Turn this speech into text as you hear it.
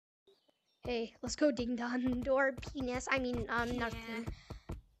Hey, let's go ding dong door penis. I mean, nothing.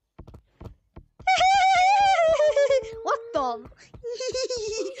 What the?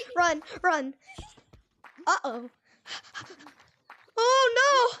 Run, run. Uh-oh. Oh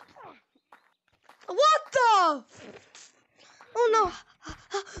no! What the? Oh no!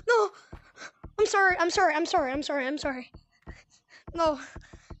 No! I'm sorry. No.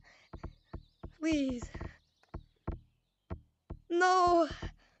 Please. No.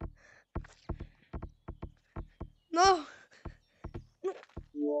 No.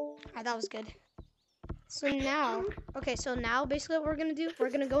 Alright, that was good. So now, okay, so now basically what we're gonna do, we're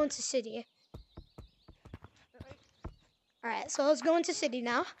gonna go into city. Alright, so let's go into city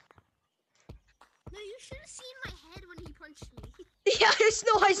now. No, you should have seen my head when he punched me. Yeah,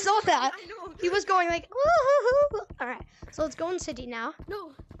 I saw that. I know. He was going like, alright, so let's go in city now.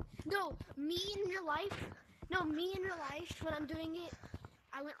 No, me in real life, when I'm doing it,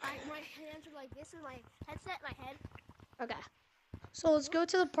 my hands are like this and my headset, my head. Okay, so let's go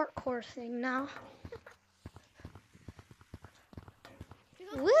to the parkour thing now.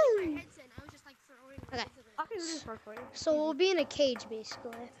 Woo! My headset, I was just like throwing. Okay, so we'll be in a cage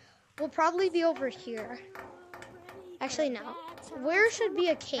basically. We'll probably be over here. Actually, no. Where should be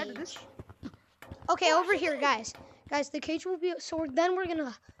a cage? Okay, over here, guys. Guys, the cage will be. So then we're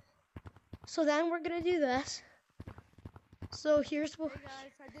gonna do this. So here's what.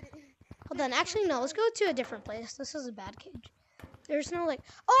 Hold on. Actually, no. Let's go to a different place. This is a bad cage. There's no like.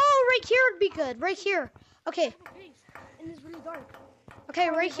 Oh, right here would be good. Right here. Okay. And it's really dark. Okay,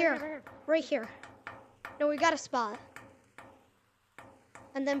 right here. Right here. No, we got a spot.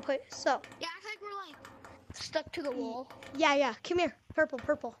 And then put so. Yeah, I think we're like stuck to the wall. Yeah. Come here.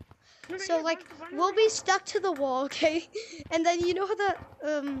 Purple. No, So like we'll be stuck to the wall, okay? And then you know how the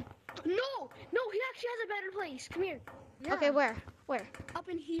No, he actually has a better place. Come here. Yeah. Okay, where? Up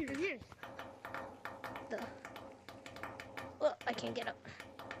in here. Well, I can't get up.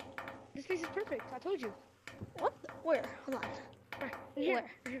 This place is perfect. I told you. What? Where? Hold on. Here.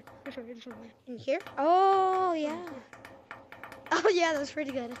 Where? This one. In here? Oh yeah. Oh yeah, that's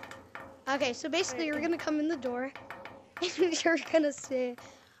pretty good. Okay, so basically you're gonna come in the door and you're gonna say,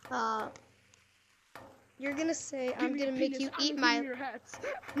 I'm gonna make you eat my.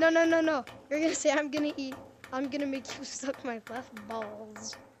 No. You're gonna say I'm gonna make you suck my left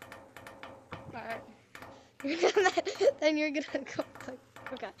balls. Alright. Then you're gonna go like,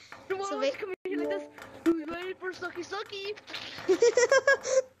 okay. So wait, come here like this. Who's ready for sucky?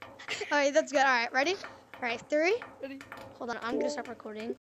 Alright, that's good. Alright, ready? Alright, 3. Ready. Hold on, I'm gonna stop recording.